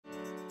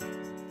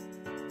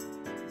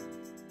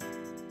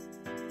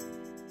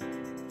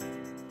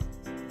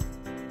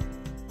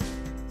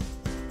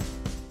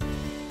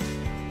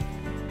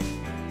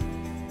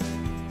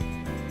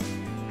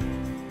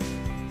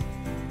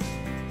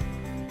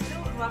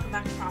welcome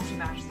back to Property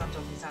Matters on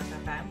Dublin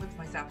South FM with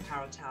myself,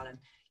 Carol Tallon.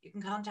 You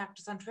can contact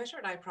us on Twitter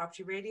at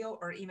iPropertyRadio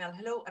or email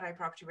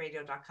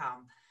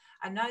hello@iPropertyRadio.com.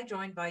 I'm now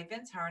joined by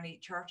Vince Harney,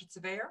 Chartered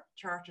Surveyor,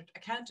 Chartered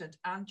Accountant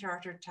and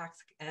Chartered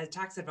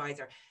Tax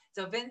Advisor.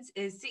 So Vince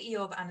is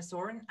CEO of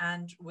Anasoran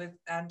and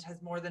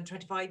has more than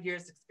 25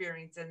 years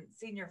experience in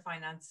senior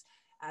finance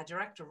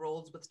director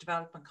roles with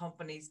development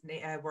companies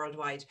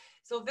worldwide.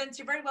 So Vince,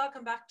 you're very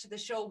welcome back to the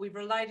show. We've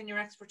relied on your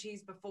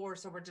expertise before,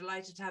 so we're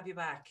delighted to have you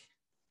back.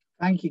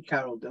 Thank you,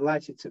 Carol.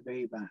 Delighted to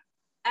be back.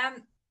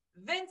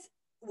 Vince,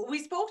 we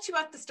spoke to you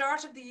at the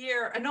start of the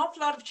year. An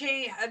awful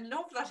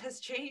lot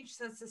has changed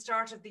since the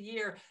start of the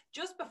year.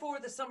 Just before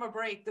the summer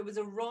break, there was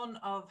a run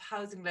of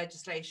housing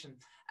legislation,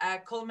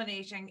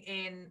 culminating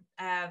in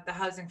the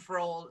Housing for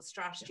All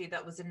strategy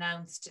that was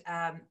announced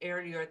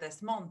earlier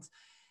this month.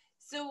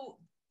 So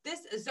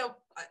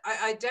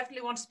I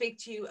definitely want to speak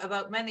to you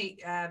about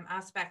many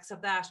aspects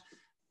of that.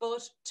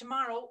 But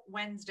tomorrow,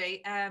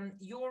 Wednesday,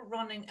 you're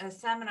running a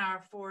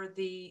seminar for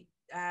the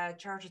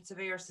Chartered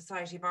Surveyor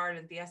Society of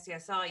Ireland, the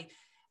SCSI,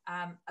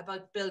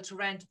 about build to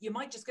rent. You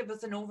might just give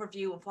us an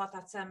overview of what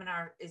that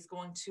seminar is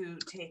going to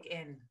take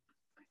in.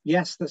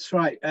 Yes, that's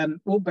right.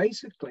 Well,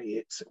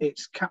 basically,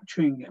 it's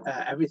capturing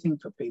everything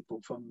for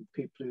people, from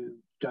people who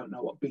don't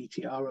know what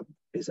BTR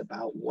is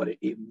about, what it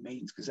even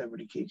means, because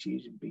everybody keeps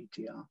using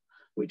BTR,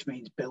 which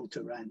means build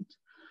to rent.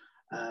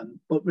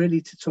 But really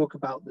to talk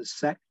about the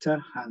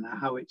sector and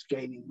how it's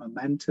gaining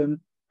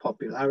momentum,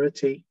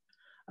 popularity,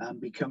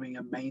 becoming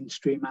a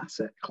mainstream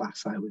asset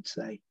class, I would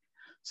say.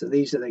 So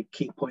these are the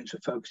key points we're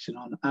focusing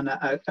on. And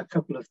a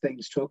couple of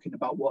things talking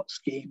about what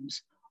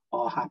schemes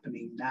are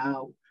happening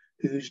now,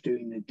 who's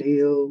doing the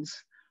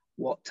deals,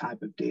 what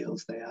type of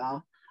deals they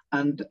are.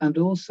 And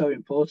also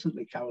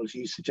importantly, Carol, as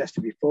you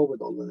suggested before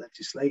with all the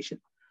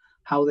legislation,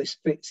 how this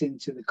fits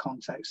into the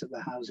context of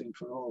the Housing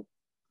for All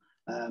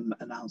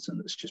announcement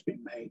that's just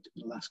been made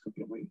in the last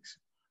couple of weeks.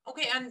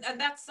 Okay, and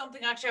that's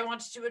something actually I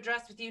wanted to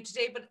address with you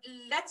today, but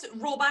let's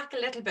roll back a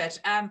little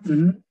bit.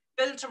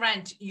 Build to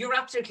rent, you're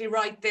absolutely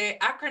right. The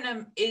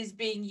acronym is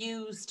being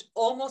used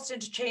almost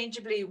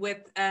interchangeably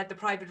with the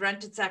private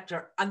rented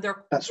sector, and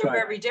they're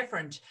very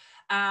different.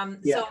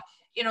 So,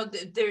 you know,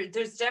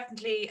 there's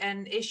definitely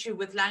an issue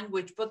with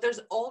language, but there's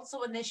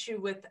also an issue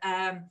with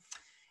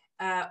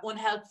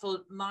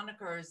unhelpful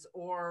monikers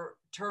or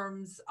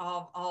terms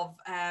of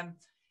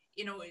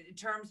you know,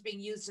 terms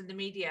being used in the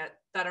media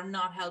that are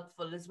not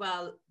helpful as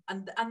well.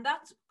 And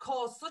that's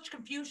caused such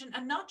confusion,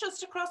 and not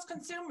just across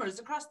consumers,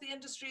 across the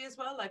industry as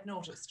well, I've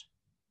noticed.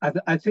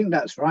 I think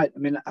that's right. I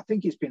mean, I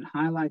think it's been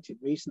highlighted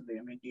recently.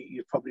 I mean,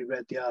 you've probably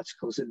read the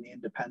articles in the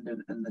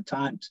Independent and the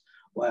Times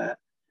where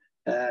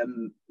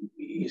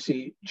you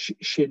see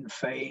Sinn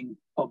Féin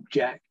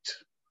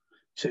object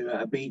to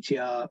a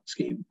BTR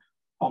scheme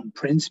on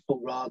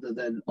principle rather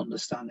than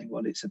understanding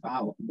what it's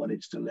about, what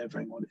it's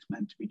delivering, what it's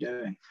meant to be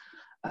doing.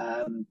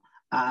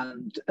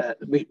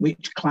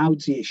 Which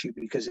clouds the issue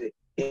because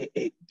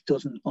it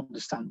doesn't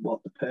understand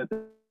what the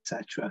purpose,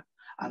 etc.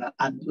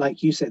 And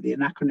like you said, the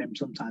acronym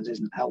sometimes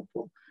isn't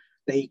helpful.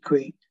 They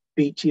equate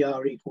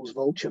BTR equals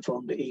vulture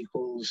fund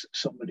equals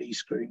somebody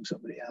screwing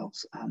somebody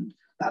else, and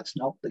that's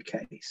not the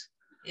case.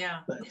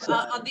 Yeah. But,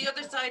 on the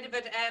other side of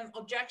it,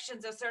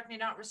 objections are certainly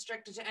not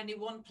restricted to any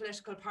one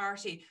political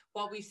party.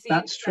 What we've seen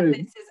is that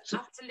this is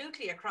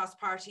absolutely a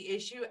cross-party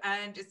issue,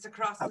 and it's a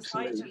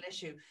cross-societal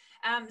issue.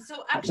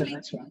 So actually,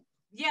 that's right.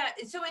 Yeah.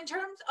 So in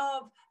terms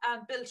of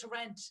build to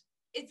rent,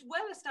 it's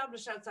well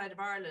established outside of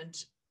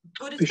Ireland,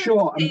 but it's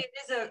it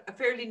is a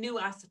fairly new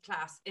asset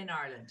class in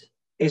Ireland.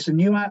 It's a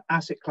new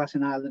asset class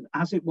in Ireland,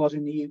 as it was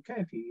in the UK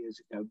a few years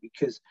ago,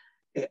 because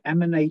it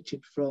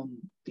emanated from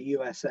the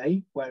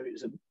USA, where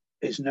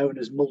it's known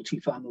as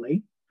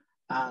multifamily,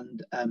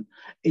 and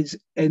it's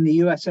in the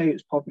USA.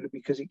 It's popular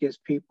because it gives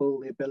people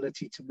the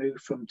ability to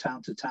move from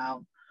town to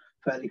town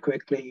fairly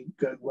quickly,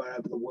 going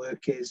wherever the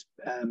work is,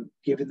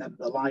 giving them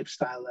the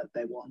lifestyle that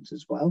they want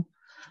as well.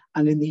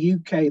 And in the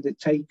UK, the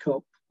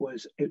take-up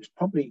was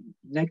probably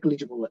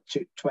negligible at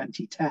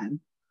 2010,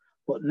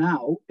 but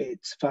now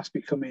it's fast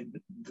becoming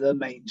the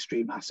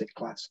mainstream asset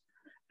class.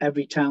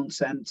 Every town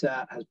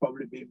centre has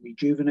probably been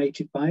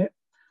rejuvenated by it.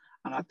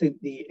 And I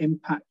think the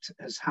impact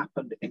has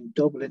happened in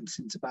Dublin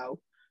since about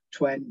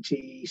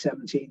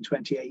 2017,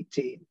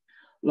 2018.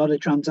 A lot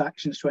of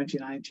transactions,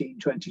 2019,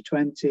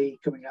 2020,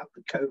 coming out of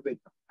the COVID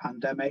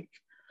pandemic.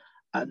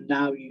 And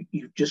now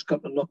you've just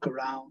got to look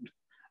around.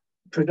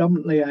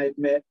 Predominantly, I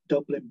admit,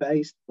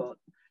 Dublin-based, but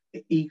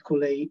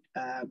equally,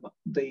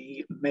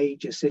 the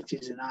major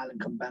cities in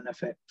Ireland can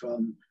benefit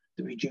from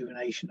the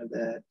rejuvenation of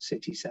their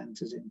city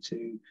centres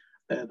into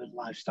urban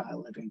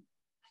lifestyle living.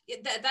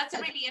 That's a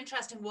really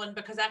interesting one,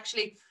 because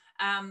actually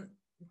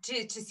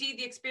to see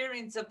the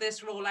experience of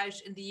this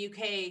rollout in the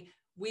UK,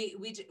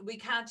 we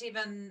can't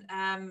even,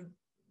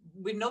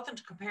 we've nothing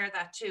to compare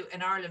that to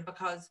in Ireland,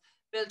 because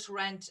build to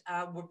rent,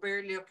 we're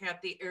barely looking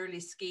at the early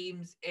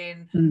schemes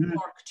in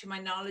Cork. To my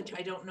knowledge,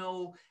 I don't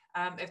know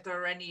if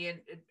there are any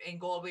in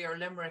Galway or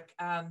Limerick,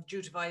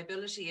 due to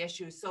viability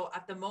issues. So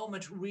at the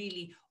moment,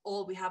 really,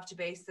 all we have to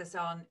base this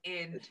on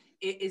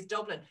is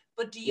Dublin.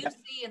 But do you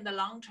see in the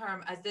long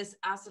term, as this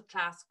asset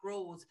class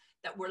grows,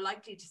 that we're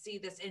likely to see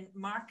this in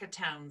market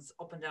towns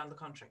up and down the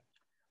country?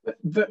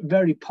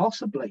 Very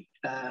possibly.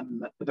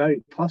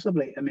 Very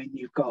possibly. I mean,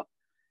 you've got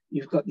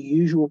the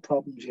usual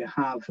problems you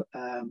have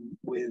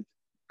with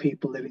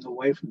people living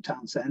away from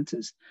town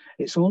centres.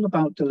 It's all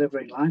about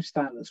delivering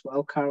lifestyle as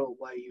well, Carol,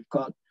 where you've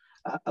got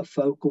a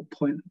focal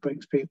point that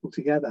brings people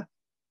together,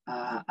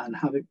 and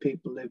having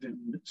people live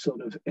in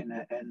sort of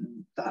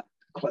in that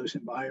close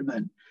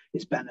environment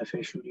is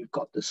beneficial. You've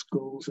got the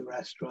schools, the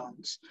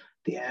restaurants,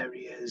 the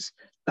areas,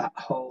 that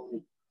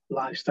whole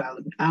lifestyle,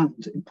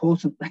 and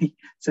importantly,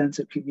 sense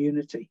of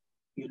community,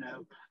 you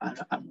know,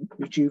 and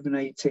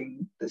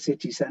rejuvenating the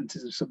city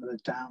centres of some of the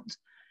towns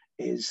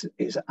is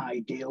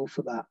ideal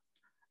for that.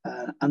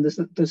 And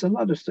there's a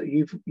lot of stuff.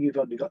 You've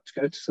only got to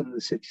go to some of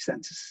the city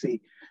centres to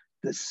see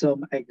there's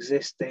some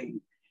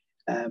existing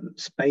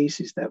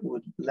spaces that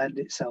would lend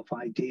itself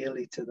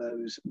ideally to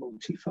those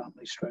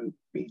multi-family stroke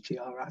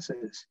BTR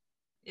assets.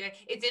 Yeah,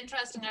 it's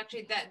interesting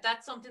actually that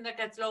that's something that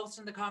gets lost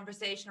in the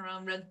conversation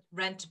around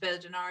rent to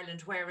build in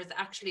Ireland, whereas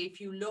actually if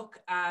you look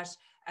at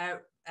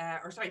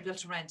build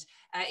to rent,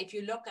 if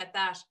you look at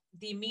that,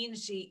 the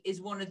amenity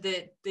is one of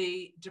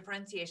the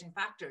differentiating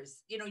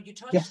factors. You know, you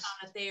touched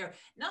on it there,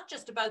 not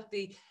just about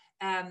the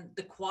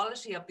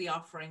quality of the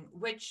offering,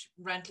 which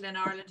rental in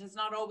Ireland has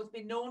not always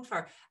been known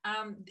for.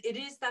 It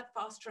is that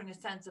fostering a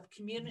sense of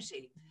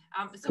community.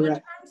 So Correct.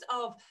 In terms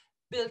of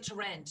build to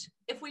rent,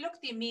 if we look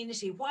at the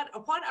amenity, what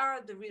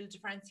are the real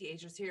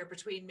differentiators here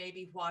between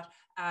maybe what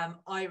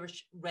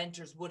Irish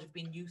renters would have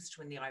been used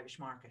to in the Irish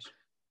market?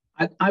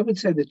 I would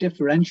say the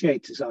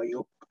differentiators are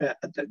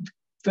the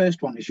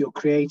first one is you're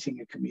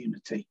creating a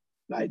community,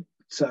 right?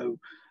 So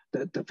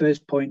the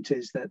first point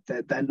is that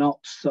they're not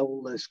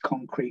soulless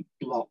concrete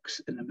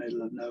blocks in the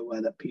middle of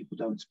nowhere that people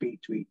don't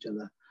speak to each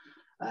other.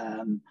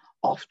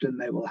 Often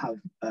they will have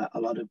a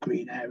lot of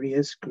green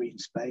areas, green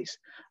space.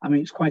 I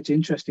mean, it's quite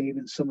interesting,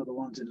 even some of the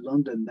ones in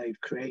London, they've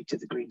created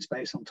the green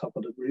space on top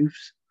of the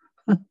roofs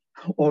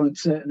or in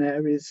certain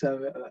areas,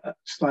 so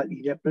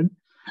slightly different.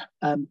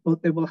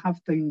 But they will have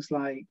things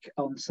like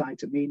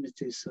on-site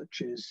amenities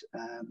such as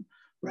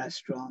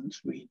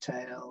restaurants,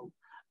 retail,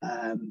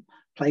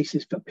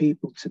 places for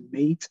people to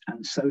meet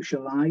and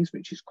socialize,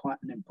 which is quite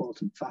an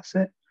important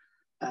facet.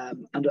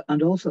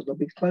 And also they'll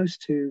be close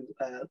to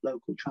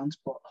local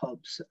transport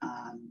hubs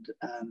and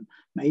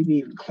maybe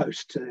even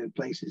close to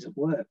places of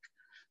work.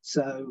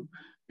 So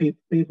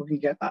people can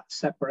get that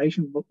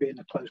separation but be in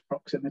a close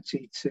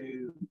proximity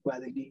to where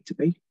they need to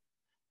be.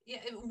 Yeah,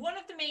 one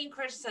of the main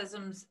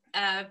criticisms,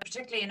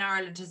 particularly in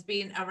Ireland, has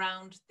been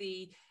around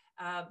the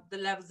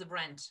levels of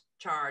rent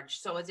charge.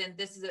 So as in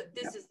this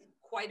is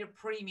quite a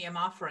premium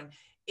offering.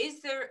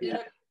 Is there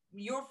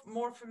you're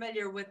more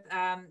familiar with,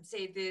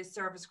 say, the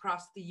service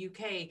across the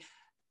UK.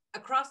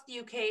 Across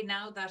the UK,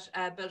 now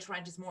that build to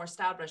rent is more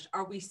established,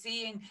 are we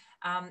seeing,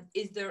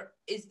 is there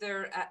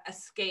a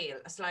scale,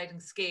 a sliding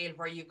scale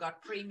where you've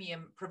got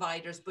premium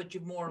providers, but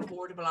you've more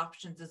affordable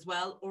options as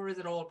well, or is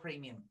it all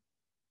premium?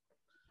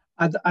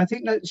 I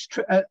think that's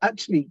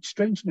actually,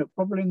 strange enough,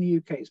 probably in the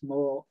UK, it's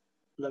more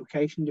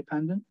location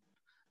dependent.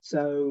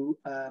 So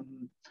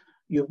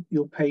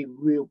you'll pay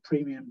real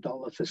premium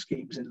dollar for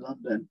schemes in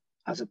London,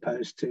 as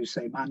opposed to,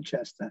 say,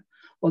 Manchester.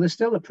 Well, there's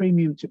still a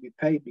premium to be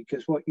paid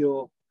because what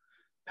you're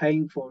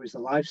paying for is a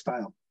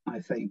lifestyle, I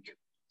think.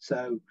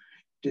 So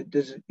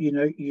does you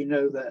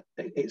know that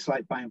it's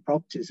like buying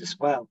properties as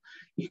well.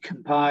 You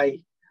can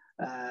buy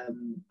a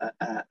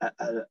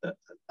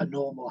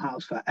normal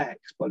house for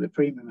X, but a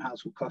premium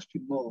house will cost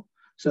you more.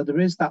 So there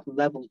is that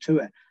level to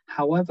it.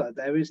 However,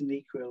 there is an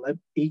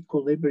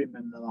equilibrium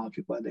in the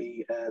market where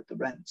the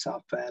rents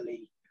are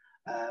fairly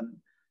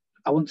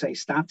I wouldn't say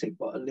static,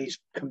 but at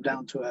least come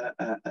down to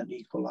an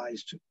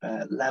equalized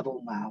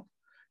level now.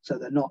 So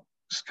they're not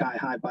sky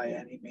high by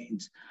any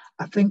means.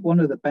 I think one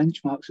of the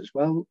benchmarks as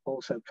well,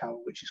 also,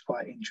 Carol, which is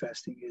quite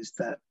interesting, is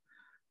that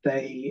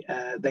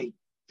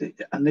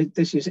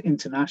this is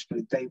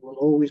internationally, they will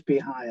always be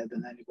higher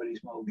than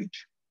anybody's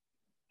mortgage.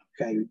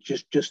 Okay,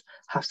 just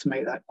has to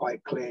make that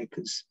quite clear,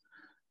 because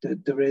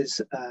there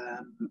is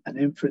an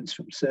inference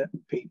from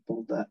certain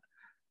people that,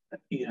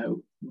 you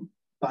know,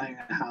 buying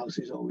a house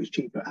is always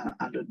cheaper,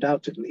 and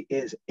undoubtedly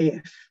is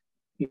if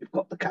you've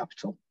got the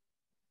capital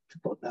to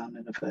put down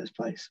in the first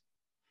place.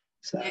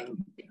 So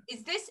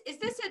is this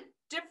a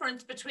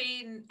difference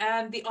between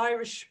the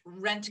Irish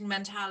renting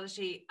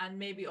mentality and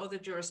maybe other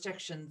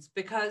jurisdictions?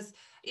 Because,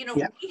 you know,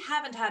 we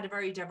haven't had a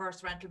very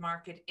diverse rental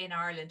market in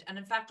Ireland, and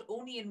in fact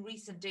only in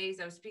recent days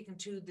I was speaking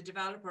to the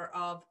developer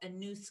of a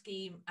new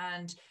scheme,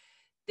 and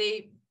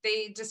they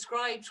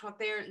described what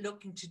they're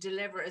looking to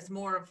deliver as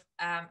more of,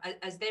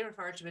 as they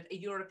refer to it, a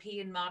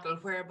European model,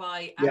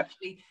 whereby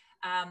actually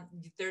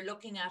they're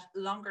looking at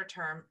longer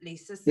term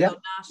leases, so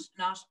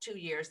not 2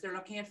 years, they're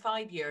looking at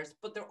 5 years,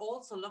 but they're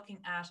also looking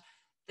at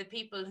the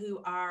people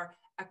who are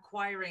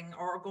acquiring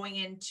or going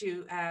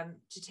into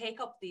to take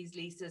up these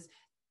leases,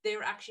 they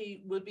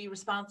actually will be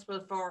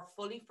responsible for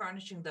fully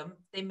furnishing them.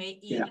 They may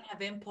even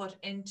have input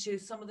into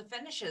some of the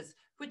finishes,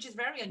 which is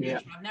very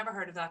unusual. I've never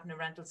heard of that in a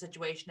rental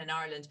situation in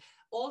Ireland.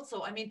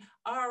 Also, I mean,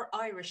 are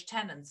Irish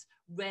tenants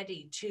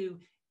ready to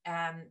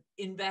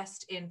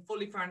invest in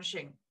fully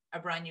furnishing a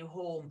brand new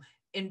home,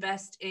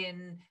 invest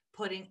in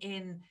putting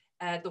in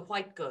the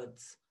white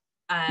goods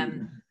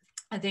and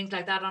things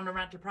like that on a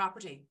rental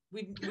property?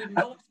 We've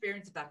no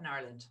experience of that in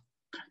Ireland.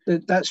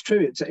 That's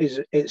true.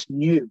 It's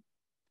new.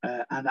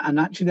 And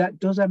actually that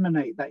does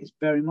emanate, that is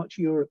very much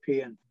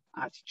European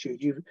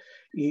attitude.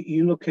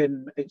 You look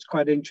in, it's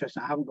quite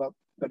interesting. I haven't got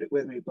it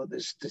with me, but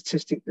there's a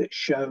statistic that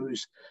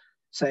shows,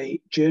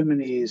 say,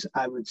 Germany is,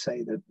 I would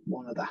say, that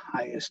one of the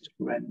highest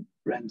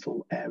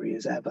rental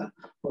areas ever,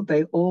 but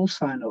they all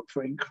sign up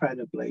for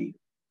incredibly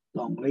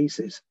long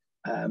leases.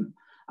 I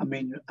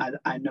mean,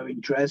 I know in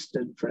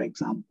Dresden, for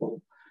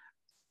example,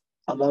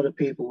 a lot of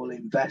people will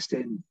invest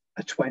in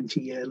a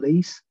 20-year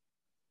lease,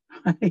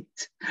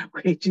 right?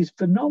 Which is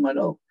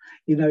phenomenal,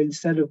 you know,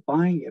 instead of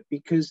buying it,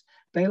 because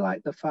they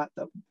like the fact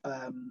that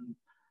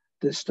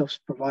the stuff's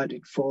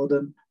provided for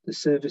them, the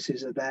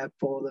services are there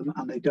for them,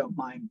 and they don't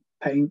mind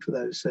paying for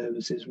those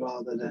services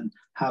rather than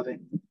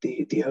having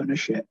the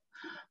ownership.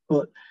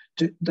 But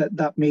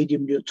that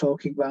medium you're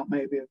talking about,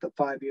 maybe of the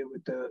 5-year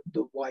with the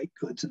white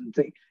goods and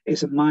thing,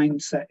 it's a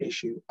mindset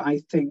issue.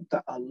 I think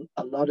that a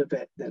lot of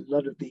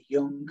the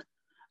young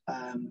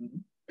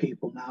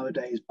people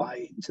nowadays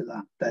buy into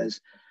that.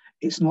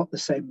 It's not the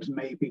same as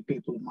maybe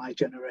people of my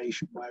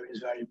generation, where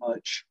it's very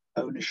much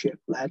ownership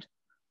led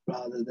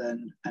rather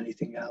than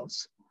anything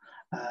else.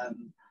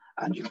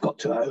 And you've got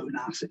to own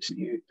assets,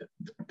 and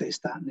this,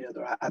 that, and the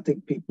other. I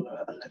think people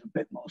are a little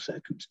bit more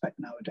circumspect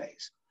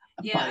nowadays.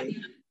 Yeah.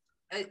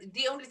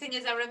 The only thing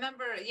is, I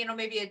remember, you know,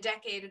 maybe a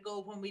decade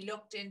ago when we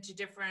looked into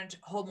different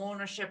home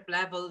ownership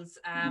levels,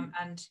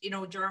 and, you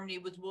know, Germany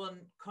was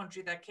one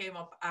country that came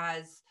up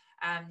as,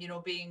 you know,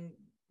 being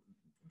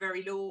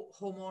very low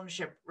home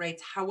ownership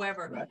rates.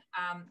 However,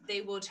 they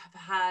would have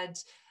had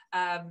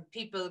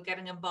people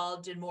getting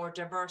involved in more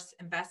diverse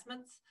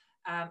investments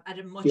at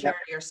a much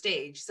earlier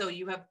stage. So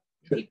you have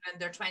people in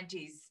their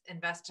 20s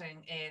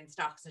investing in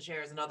stocks and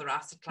shares and other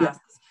asset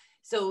classes.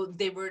 So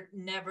they were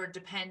never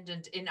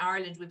dependent. In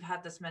Ireland, we've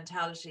had this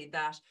mentality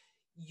that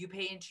you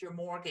pay into your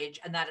mortgage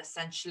and that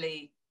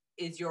essentially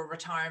is your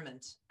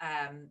retirement.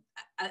 And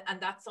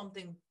that's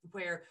something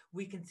where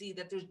we can see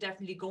that there's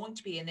definitely going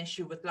to be an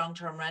issue with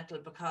long-term rental,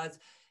 because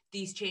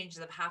these changes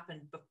have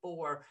happened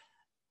before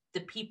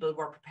the people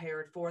were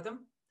prepared for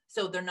them.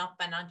 So they're not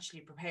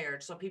financially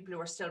prepared. So people who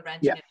are still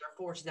renting in their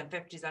 40s and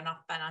 50s are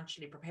not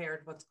financially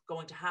prepared what's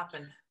going to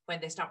happen when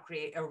they stop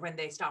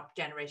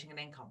generating an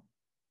income.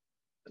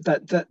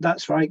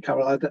 That's right,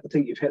 Carol. I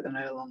think you've hit the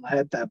nail on the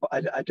head there. But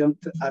I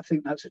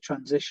think that's a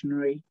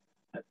transitionary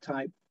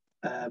type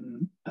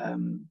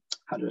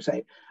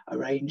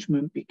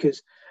arrangement,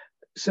 because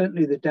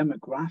certainly the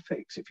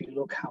demographics, if you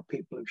look how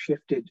people have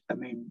shifted, I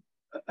mean,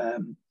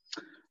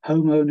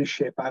 home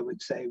ownership, I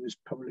would say, was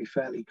probably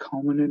fairly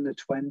common in the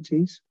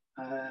 20s,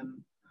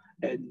 and,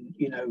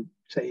 you know,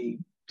 say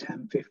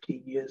 10,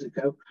 15 years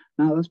ago.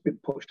 Now that's been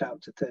pushed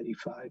out to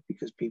 35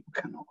 because people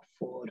cannot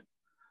afford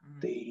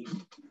the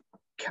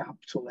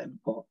capital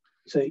input.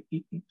 So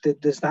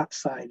there's that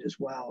side as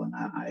well, and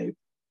I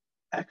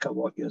echo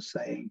what you're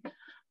saying.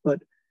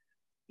 But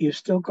you've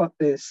still got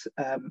this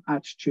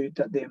attitude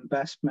that the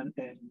investment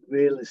in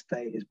real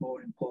estate is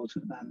more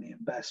important than the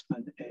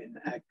investment in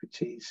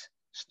equities,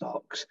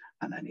 stocks,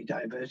 and any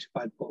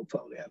diversified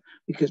portfolio,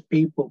 because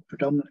people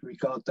predominantly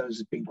regard those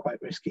as being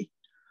quite risky.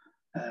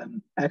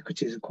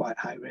 Equities are quite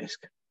high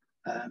risk.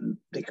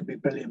 They can be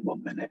brilliant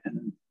one minute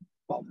and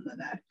bomb the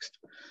next.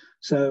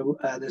 So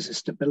there's a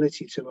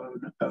stability to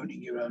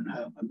owning your own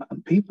home.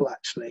 And people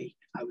actually,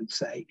 I would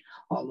say,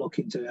 are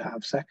looking to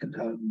have second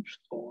homes,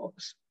 or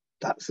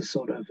that's the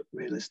sort of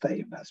real estate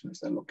investments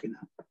they're looking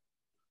at.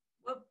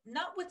 Well,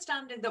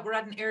 notwithstanding that we're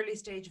at an early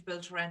stage of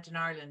build to rent in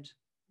Ireland,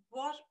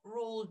 what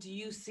role do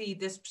you see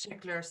this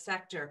particular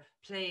sector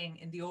playing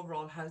in the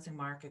overall housing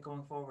market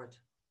going forward?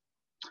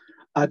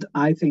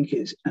 I think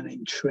it's an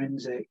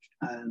intrinsic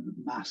and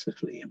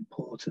massively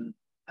important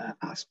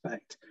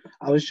aspect.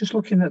 I was just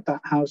looking at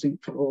that Housing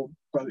for All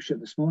brochure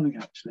this morning,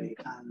 actually,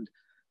 and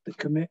the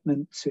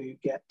commitment to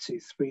get to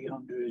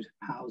 300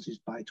 houses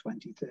by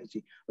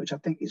 2030, which I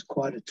think is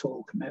quite a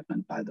tall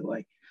commitment, by the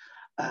way.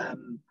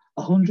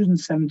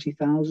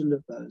 170,000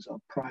 of those are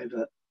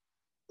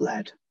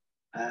private-led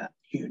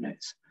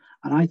units.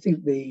 And I think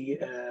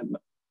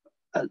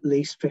at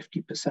least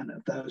 50%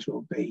 of those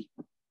will be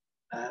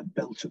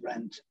built to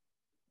rent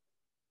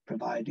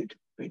provided,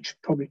 which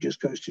probably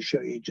just goes to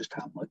show you just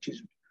how much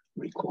is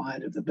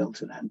required of the built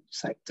to rent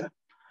sector.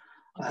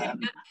 Okay,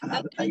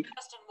 that's an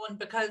interesting one,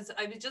 because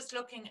I was just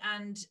looking,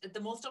 and the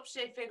most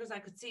up-to-date figures I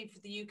could see for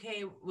the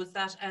UK was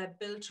that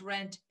built to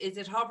rent, is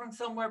it hovering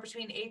somewhere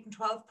between 8 and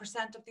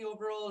 12% of the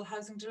overall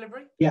housing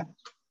delivery? Yeah,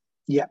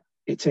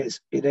 It is.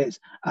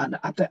 And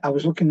I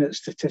was looking at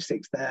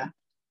statistics there.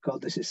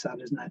 God, this is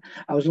sad, isn't it?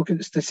 I was looking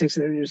at statistics.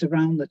 It was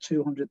around the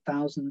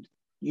 200,000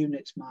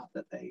 units mark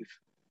that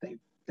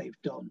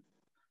they've done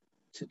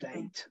to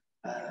date.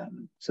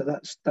 So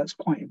that's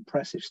quite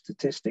impressive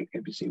statistic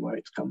if you see where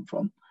it's come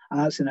from, and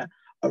that's in a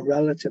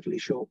relatively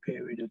short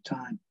period of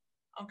time.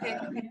 Okay.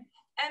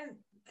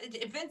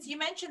 Vince, you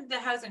mentioned the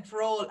housing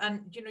for all,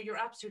 and you're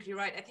absolutely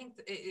right. I think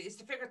it's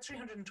the figure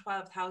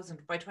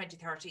 312,000 by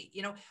 2030.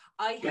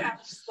 I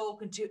haven't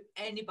spoken to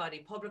anybody,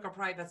 public or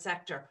private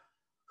sector,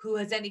 who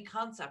has any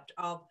concept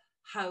of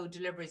how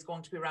delivery is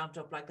going to be ramped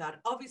up like that.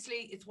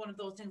 Obviously, it's one of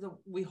those things that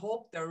we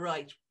hope they're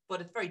right, but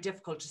it's very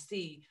difficult to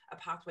see a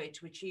pathway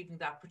to achieving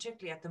that,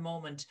 particularly at the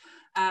moment.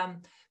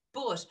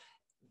 But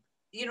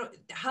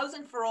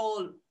housing for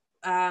all,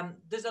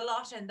 there's a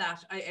lot in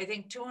that. I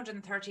think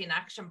 213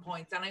 action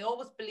points, and I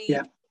always believe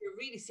if you're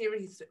really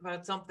serious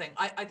about something,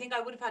 I think I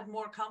would have had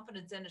more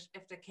confidence in it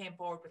if they came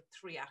forward with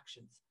 3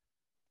 actions.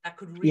 That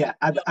could really,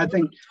 I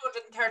think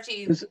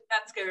 213,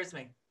 that scares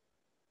me.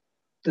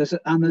 There's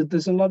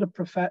a lot of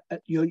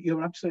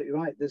you're absolutely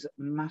right. There's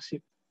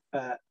massive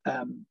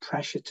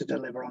pressure to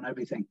deliver on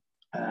everything,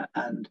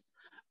 and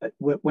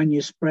when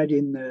you're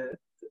spreading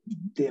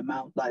the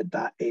amount like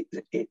that,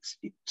 it's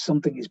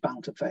something is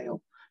bound to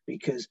fail,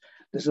 because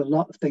there's a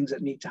lot of things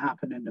that need to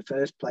happen in the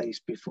first place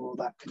before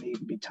that can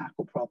even be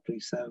tackled properly.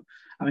 So,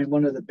 I mean,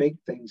 one of the big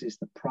things is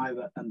the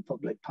private and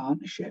public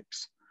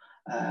partnerships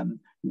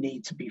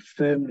need to be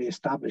firmly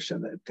established so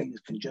that things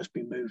can just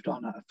be moved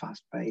on at a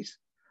fast pace.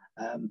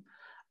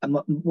 And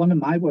one of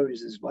my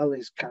worries as well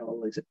is,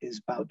 Carol,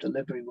 is about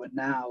delivery. We're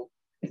now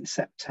in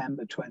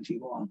September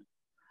 21,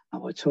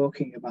 and we're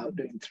talking about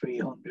doing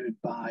 300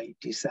 by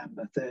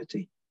December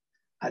 30.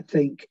 I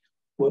think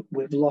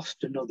we've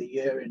lost another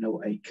year in a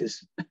way,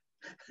 because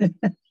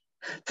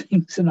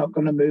things are not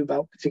going to move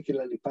out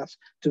particularly fast.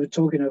 So we're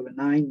talking over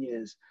 9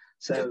 years.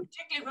 So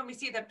particularly when we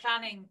see that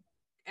planning,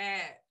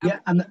 and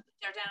they're down,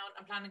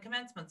 and planning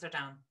commencements are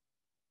down.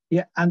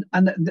 Yeah, and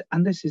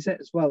this is it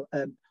as well.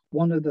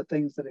 One of the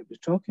things that it was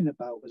talking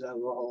about was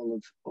overhaul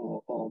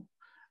of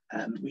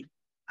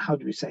how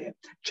do we say it?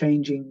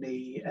 Changing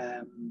the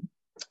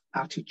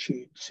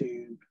attitude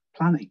to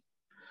planning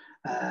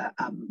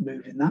and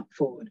moving that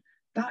forward.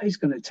 That is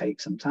going to take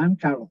some time,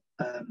 Carol.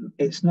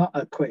 It's not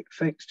a quick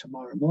fix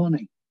tomorrow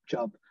morning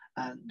job,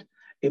 and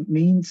it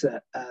means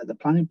that the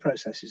planning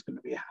process is going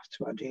to have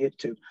to adhere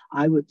to,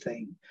 I would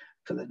think,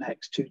 for the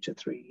next 2 to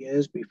 3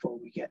 years before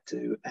we get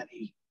to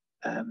any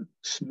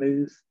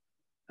smooth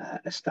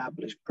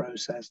established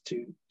process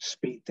to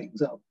speed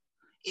things up.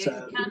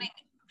 So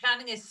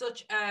planning is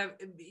such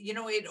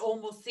it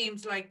almost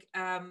seems like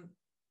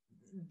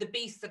the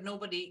beast that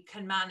nobody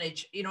can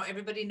manage.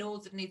 Everybody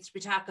knows it needs to be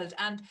tackled,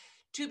 and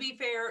to be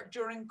fair,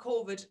 during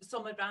COVID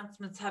some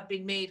advancements have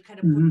been made kind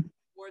of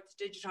towards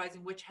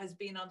digitizing, which has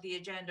been on the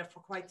agenda for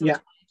quite some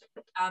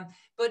time.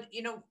 But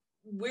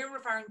we're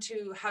referring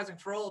to housing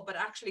for all, but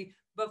actually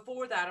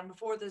before that, and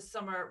before the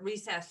summer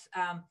recess,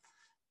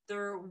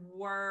 there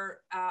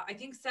were, I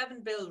think,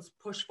 7 bills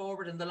pushed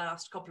forward in the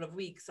last couple of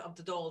weeks of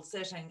the Dáil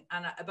sitting,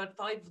 and about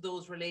 5 of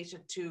those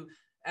related to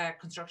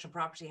construction,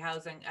 property,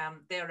 housing,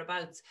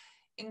 thereabouts,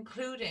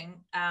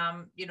 including,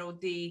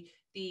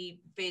 the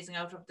phasing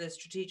out of the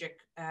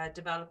strategic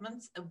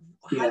developments. How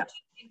do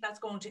you think that's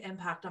going to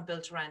impact on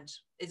build to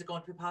rent? Is it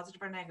going to be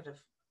positive or negative?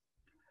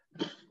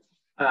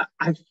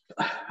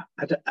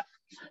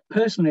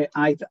 Personally,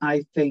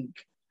 I think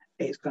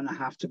it's going to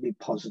have to be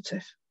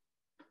positive.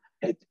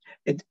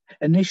 It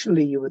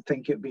initially you would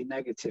think it would be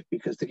negative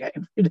because they're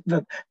getting rid of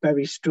a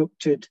very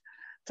structured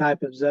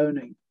type of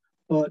zoning,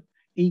 but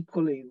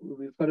equally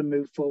we've got to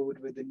move forward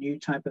with the new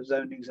type of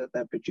zonings that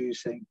they're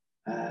producing,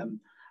 and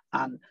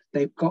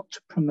they've got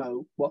to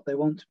promote what they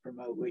want to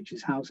promote, which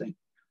is housing.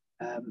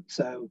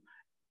 So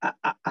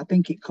I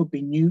think it could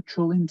be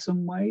neutral in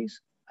some ways.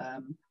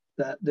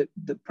 That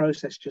the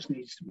process just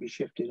needs to be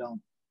shifted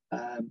on.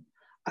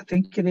 I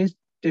think it is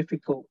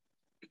difficult,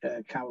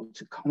 Carol,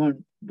 to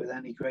comment with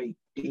any great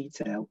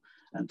detail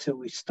until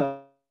we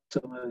start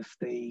some of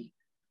the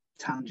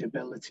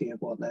tangibility of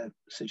what they're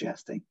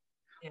suggesting.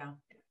 Yeah.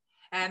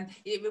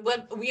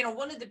 Well,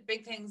 one of the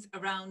big things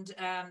around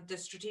the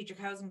strategic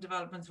housing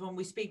developments, when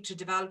we speak to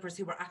developers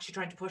who are actually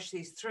trying to push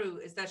these through,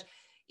 is that,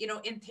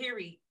 in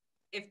theory,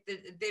 if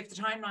the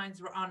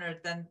timelines were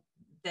honoured, then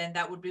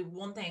that would be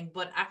one thing.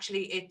 But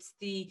actually, it's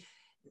the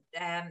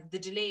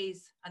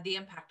delays and the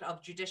impact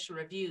of judicial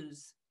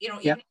reviews.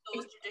 Even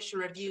those judicial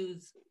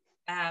reviews,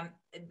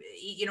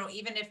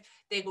 even if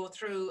they go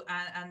through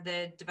and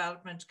the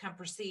development can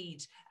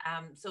proceed,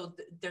 so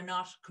they're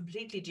not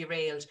completely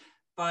derailed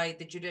by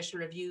the judicial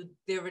review,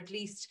 they're at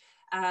least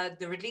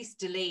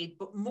delayed.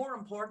 But more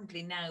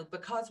importantly now,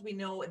 because we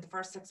know in the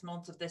first 6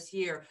 months of this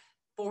year,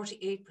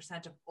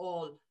 48% of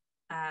all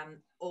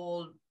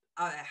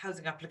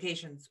housing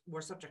applications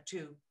were subject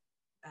to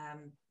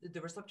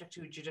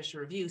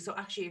judicial review. So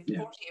actually,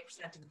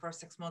 48% in the first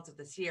 6 months of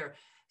this year,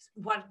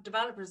 what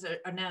developers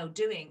are now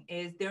doing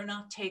is they're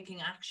not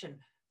taking action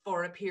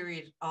for a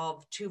period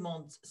of 2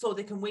 months, so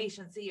they can wait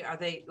and see, are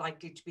they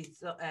likely to be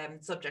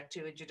subject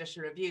to a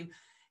judicial review.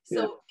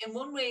 So in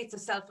one way, it's a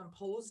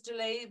self-imposed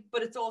delay,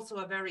 but it's also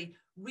a very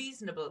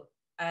reasonable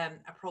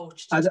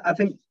approach. I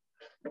think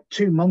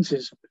 2 months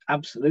is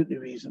absolutely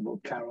reasonable,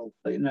 Carol.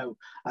 You know,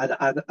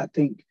 I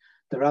think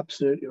they're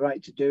absolutely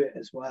right to do it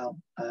as well.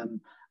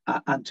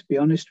 And to be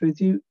honest with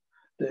you,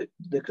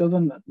 the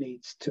government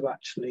needs to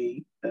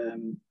actually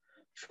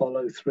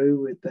follow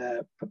through with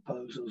their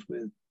proposals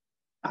with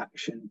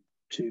action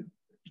to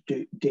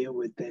deal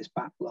with this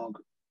backlog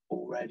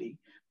already,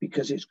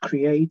 because it's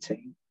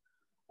creating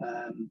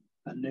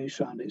a noose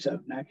around its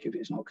own neck if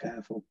it's not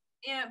careful.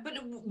 Yeah, but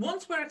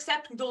once we're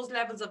accepting those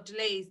levels of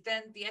delays,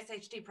 then the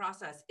SHD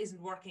process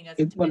isn't working as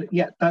well,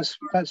 yeah, that's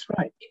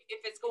right.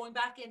 If it's going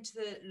back into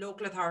the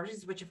local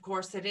authorities, which of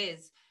course it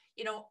is,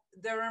 you know,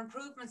 there are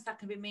improvements that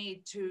can be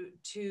made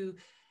to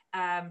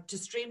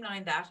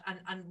streamline that,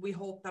 and we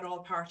hope that all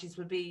parties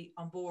will be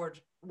on board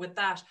with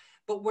that.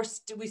 But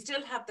we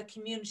still have the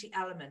community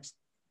element,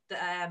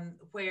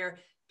 where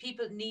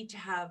people need to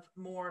have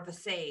more of a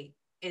say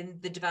in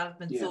the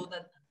development, so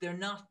that they're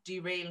not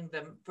derailing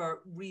them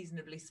for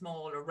reasonably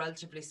small or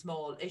relatively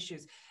small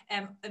issues.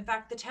 In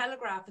fact, the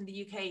Telegraph in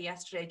the UK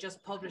yesterday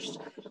just published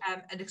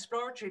an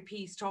exploratory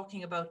piece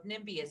talking about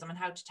NIMBYism and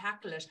how to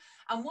tackle it.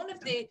 And one of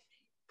the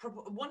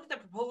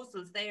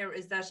proposals there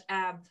is that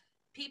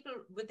people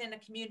within a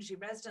community,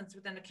 residents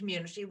within a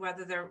community,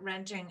 whether they're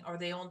renting or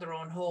they own their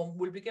own home,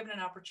 will be given an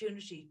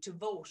opportunity to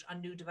vote on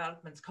new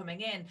developments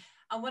coming in.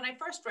 And when I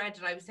first read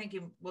it, I was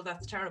thinking, well,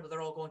 that's terrible,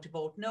 they're all going to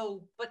vote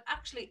no. But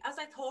actually, as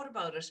I thought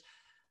about it,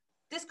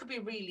 this could be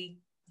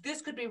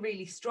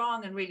really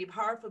strong and really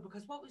powerful,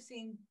 because what we've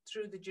seen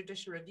through the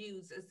judicial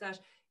reviews is that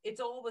it's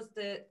always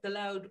the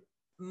loud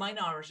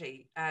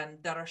minority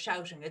that are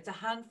shouting. It's a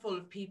handful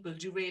of people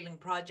derailing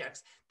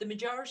projects. The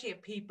majority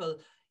of people,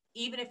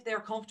 even if they're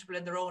comfortable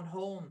in their own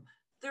home,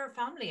 their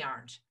family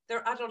aren't,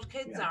 their adult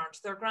kids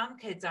aren't, their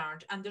grandkids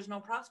aren't, and there's no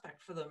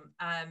prospect for them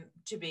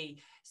to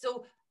be.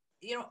 So,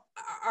 you know,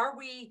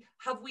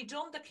 have we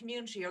done the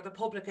community or the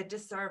public a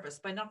disservice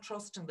by not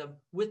trusting them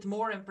with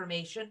more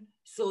information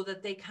so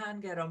that they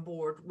can get on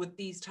board with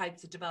these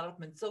types of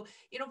developments? So,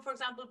 you know, for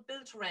example,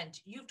 build to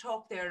rent, you've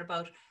talked there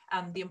about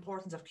the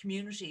importance of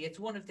community. It's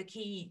one of the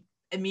key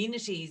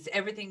amenities.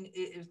 Everything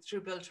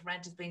through build to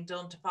rent is being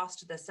done to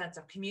foster this sense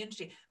of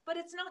community, but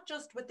it's not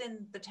just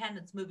within the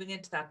tenants moving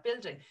into that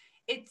building.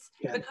 It's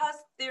because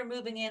they're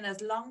moving in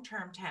as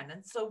long-term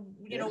tenants, so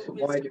you know,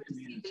 we'll wider see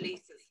community. the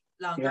leases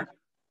longer.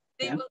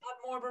 They will have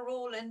more of a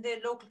role in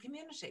the local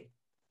community.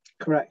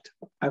 Correct.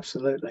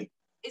 Absolutely.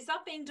 Is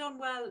that being done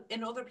well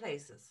in other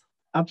places?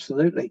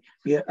 Absolutely.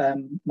 Yeah.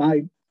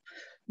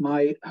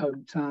 My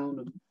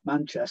hometown of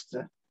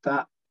Manchester,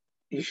 that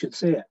you should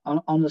see it.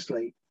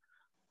 Honestly,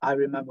 I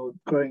remember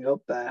growing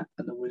up there,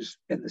 and there was,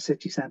 in the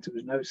city centre,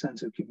 was no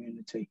sense of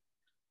community.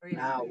 Really?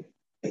 Now,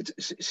 it's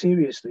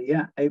seriously,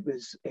 it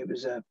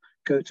was a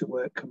go to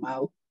work, come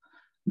out.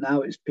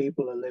 Now it's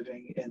people are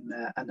living in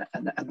there, and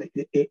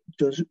it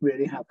does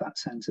really have that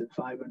sense of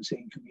vibrancy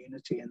and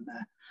community in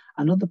there.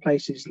 And other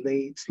places,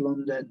 Leeds,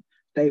 London,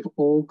 they've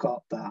all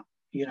got that.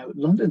 You know,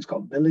 London's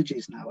got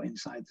villages now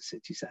inside the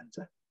city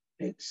centre.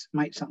 It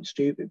might sound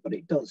stupid, but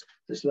it does.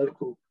 There's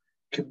local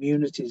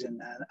communities in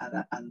there,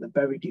 and they're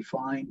very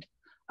defined.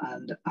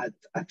 And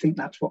I think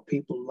that's what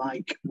people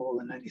like more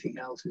than anything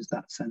else, is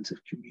that sense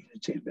of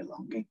community and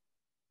belonging.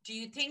 Do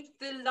you think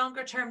the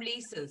longer term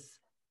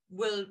leases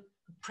will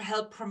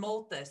help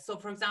promote this? So,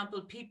 for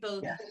example,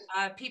 people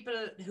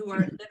who are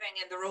living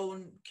in their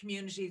own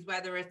communities,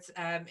 whether it's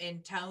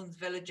in towns,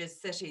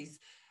 villages, cities,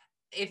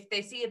 if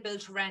they see a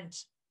build to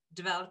rent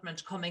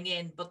development coming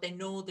in, but they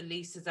know the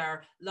leases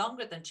are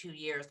longer than 2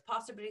 years,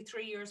 possibly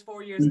 3 years,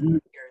 4 years, 5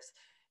 years,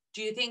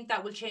 do you think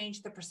that will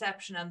change the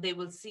perception, and they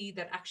will see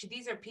that actually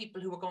these are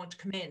people who are going to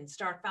come in,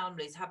 start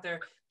families, have their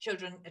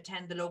children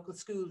attend the local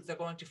schools, they're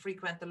going to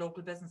frequent the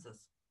local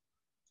businesses?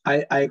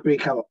 I agree,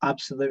 Carol,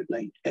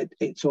 absolutely.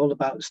 It's all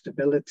about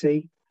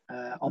stability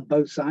on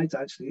both sides,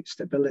 actually. It's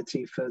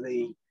stability for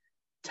the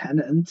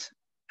tenant,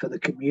 for the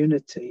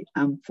community,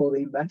 and for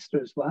the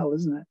investor as well,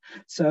 isn't it?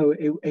 So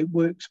it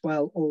works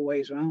well all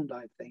ways around,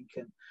 I think.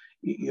 And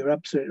you're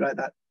absolutely right,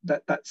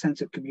 that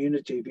sense of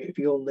community, if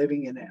you're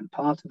living in it and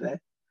part of it,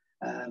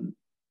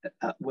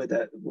 with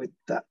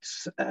that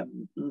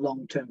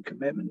long-term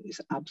commitment,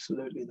 is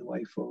absolutely the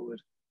way forward.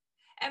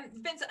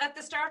 Vince, at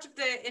the start of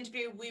the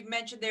interview, we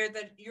mentioned there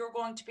that you're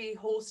going to be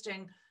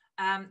hosting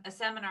a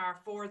seminar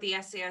for the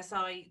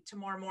SCSI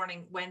tomorrow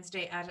morning,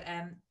 Wednesday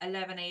at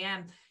 11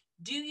 a.m.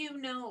 Do you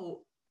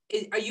know,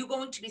 are you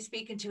going to be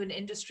speaking to an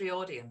industry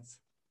audience?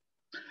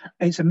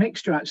 It's a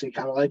mixture, actually,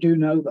 Carol. I do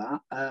know that.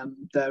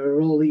 There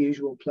are all the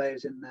usual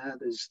players in there.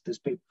 There's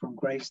people from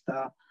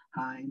Greystar,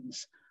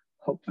 Heinz,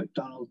 Hook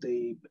McDonald,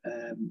 the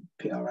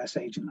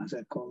PRS agent, as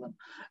I call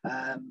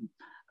them,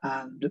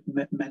 and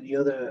many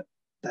other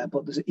there.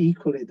 But there's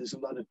a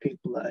lot of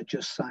people that are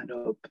just signed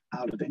up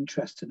out of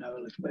interest to know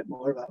a little bit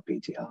more about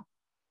BTR.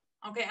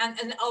 Okay,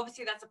 and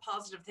obviously that's a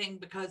positive thing,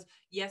 because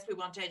yes, we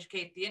want to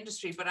educate the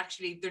industry, but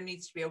actually there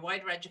needs to be a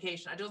wider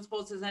education. I don't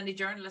suppose there's any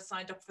journalists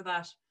signed up for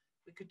that.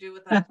 We could do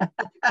with that.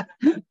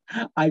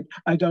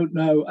 I don't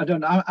know.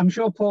 I'm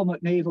sure Paul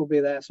McNeve will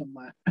be there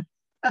somewhere.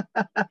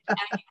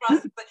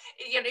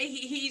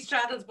 He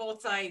straddles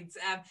both sides.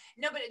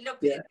 No, but look,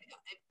 yeah.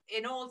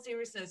 in all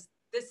seriousness,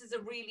 this is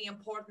a really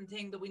important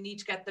thing, that we need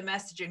to get the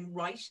messaging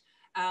right.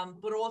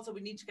 But also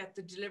we need to get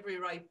the delivery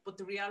right. But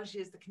the reality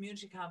is the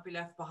community can't be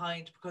left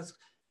behind, because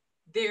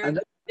they're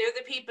the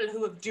people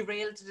who have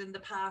derailed it in the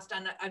past.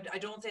 And I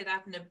don't say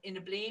that in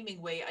a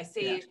blaming way. I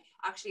say it,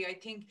 actually, I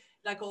think,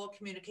 like all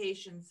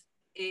communications,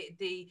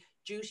 the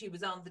duty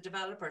was on the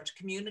developer to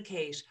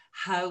communicate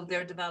how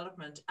their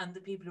development and the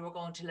people who are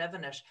going to live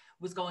in it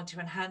was going to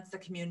enhance the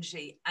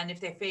community. And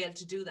if they failed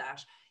to do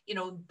that,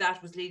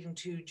 that was leading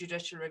to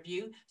judicial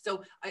review.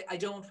 So I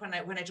don't,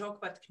 when I talk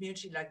about the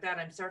community like that,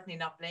 I'm certainly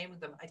not blaming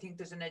them. I think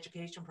there's an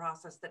education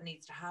process that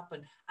needs to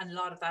happen, and a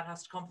lot of that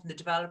has to come from the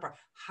developer.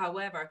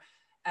 However,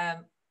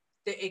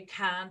 it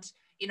can't,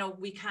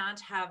 we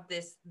can't have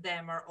this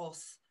them or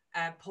us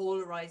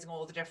polarizing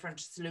all the different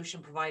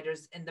solution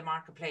providers in the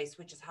marketplace,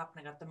 which is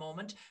happening at the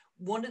moment.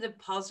 One of the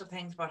positive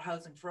things about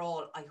Housing for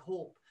All, I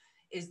hope,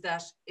 is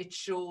that it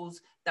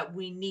shows that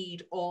we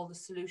need all the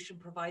solution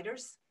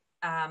providers.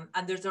 And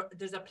there's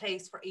a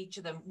place for each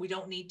of them. We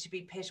don't need to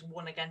be pitting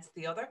one against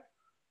the other.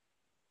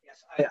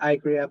 Yes, I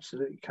agree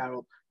absolutely,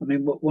 Carol. I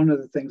mean, one of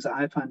the things that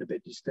I find a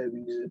bit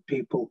disturbing is that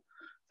people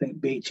think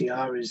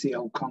BTR is the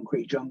old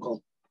concrete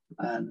jungle,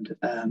 and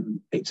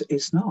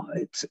it's not.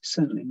 It's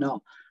certainly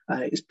not.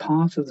 It's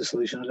part of the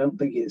solution. I don't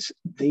think it's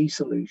the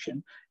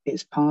solution.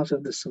 It's part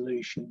of the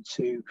solution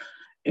to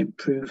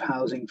improve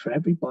housing for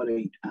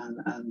everybody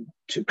and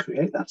to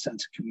create that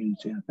sense of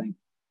community, I think.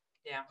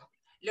 Yeah.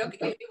 Look,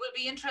 it will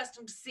be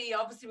interesting to see.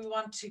 Obviously, we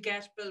want to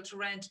get build to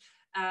rent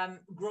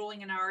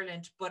growing in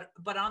Ireland,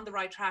 but on the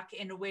right track,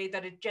 in a way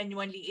that it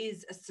genuinely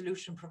is a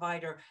solution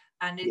provider,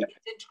 and it's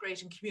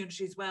integrating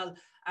community as well,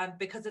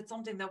 because it's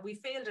something that we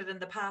failed at in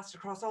the past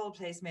across all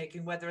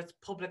placemaking, whether it's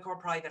public or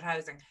private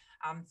housing.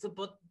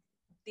 But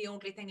the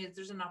only thing is,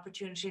 there's an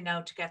opportunity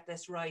now to get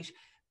this right,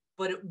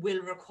 but it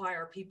will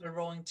require people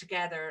rowing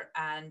together,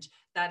 and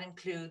that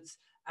includes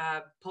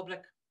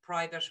public,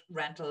 private,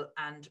 rental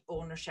and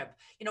ownership.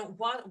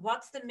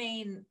 What's the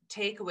main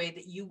takeaway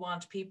that you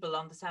want people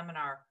on the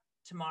seminar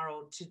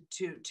tomorrow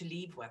to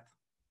leave with?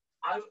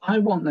 I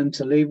want them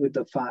to leave with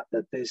the fact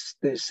that this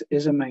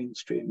is a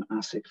mainstream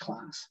asset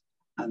class,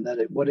 and that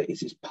what it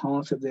is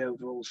part of the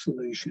overall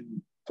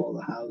solution for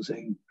the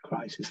housing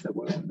crisis that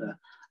we're under,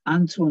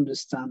 and to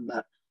understand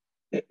that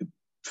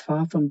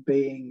far from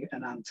being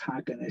an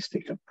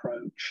antagonistic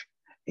approach,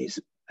 is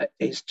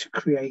to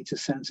create a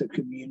sense of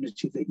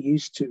community that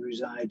used to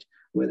reside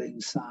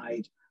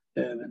inside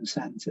urban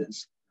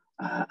centres,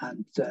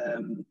 and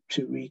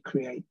to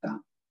recreate that.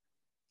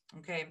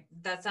 Okay,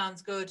 that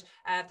sounds good.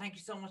 Thank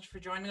you so much for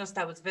joining us.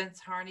 That was Vince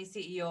Harney,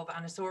 CEO of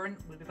Anasoran.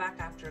 We'll be back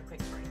after a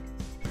quick break.